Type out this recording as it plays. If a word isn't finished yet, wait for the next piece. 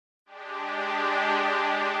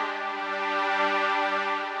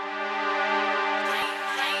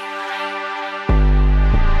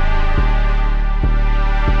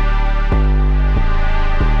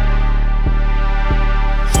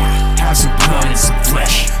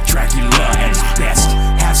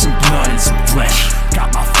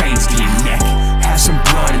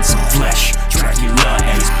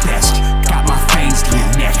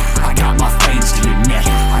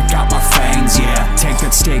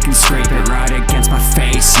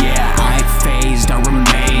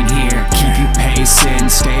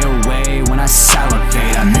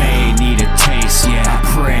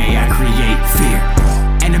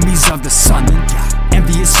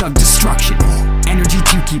energy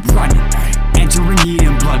to keep running. Entering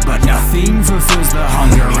needing blood, but nothing fulfills the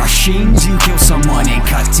hunger. Rushing to kill someone and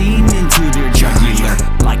cutting into their jugular.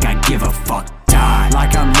 Like I give a fuck, die.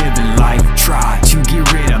 Like I'm living life, try to get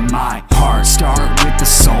rid of my heart. Start with the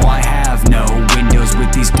soul, I have no windows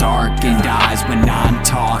with these darkened eyes. When I'm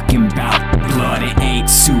talking about blood, it ain't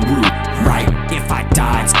Suwu, right? If I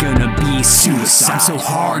die, it's gonna be suicide. I'm so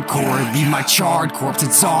hardcore, leave my charred corpse,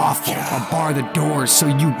 it's awful. I'll bar the doors, so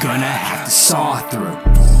you gonna have to saw through.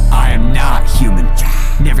 I am not human,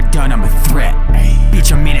 never done, I'm a threat.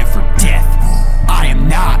 Bitch, I'm in it for death. I am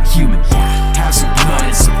not human. Have some blood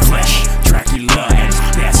and some flesh. Dracula at his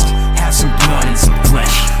best. Have some blood and some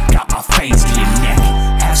flesh. Got my fangs to your neck.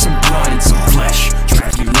 Have some blood and some flesh.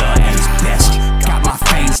 Dracula at his best. Got my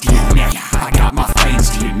fangs to your neck. I got my fangs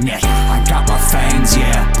to your neck. I got my fangs,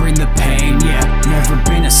 yeah. Bring the pain, yeah. Never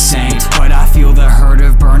been a saint, but I feel the hurt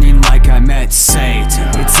of burning like I met Satan.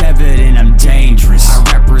 It's evident I'm dangerous.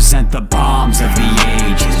 I represent the bombs of the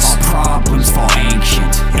ages. All problems fall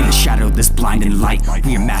ancient in the shadow of this blinding light.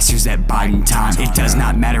 We are masters at biding time. It does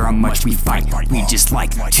not matter how much we fight. We just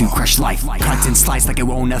like to crush life. Cut and slice like it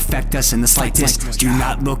won't affect us in the slightest. Do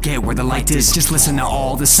not look at where the light is. Just listen to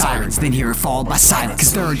all the sirens, then hear it fall by silence.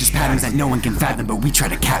 Cause there are just patterns that no one can fathom, but we try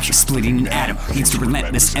to capture. Splitting an atom leads to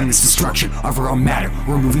relentless, endless destruction of our own matter.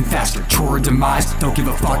 We're moving faster toward demise. Don't give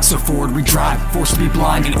a fuck, so forward we drive. Forced to be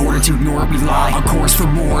blind in order to ignore it, we lie. On course for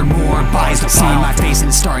more and more buys. Seeing my face and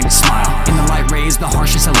it's starting to smile. In the light rays, the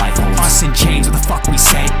harshest of life holds. Us in chains, what the fuck we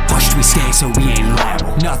say? Hushed we stay, so we ain't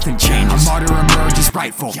liable. Nothing changes. A martyr emerges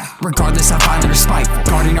rightful, regardless of violent or spiteful.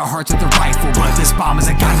 Guarding our hearts with a rifle, but this bomb is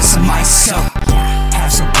a goddess of mice. So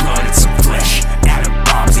have some blood and some flesh. Atom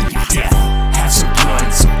bombs in your death. Have some blood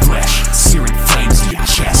and some flesh. Searing flames in your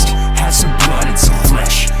chest. Have some blood and some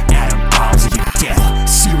flesh. Atom bombs in your death.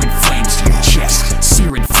 Searing flames to your chest.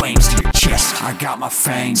 Searing flames to your chest. I got my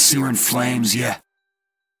fangs, searing flames, yeah.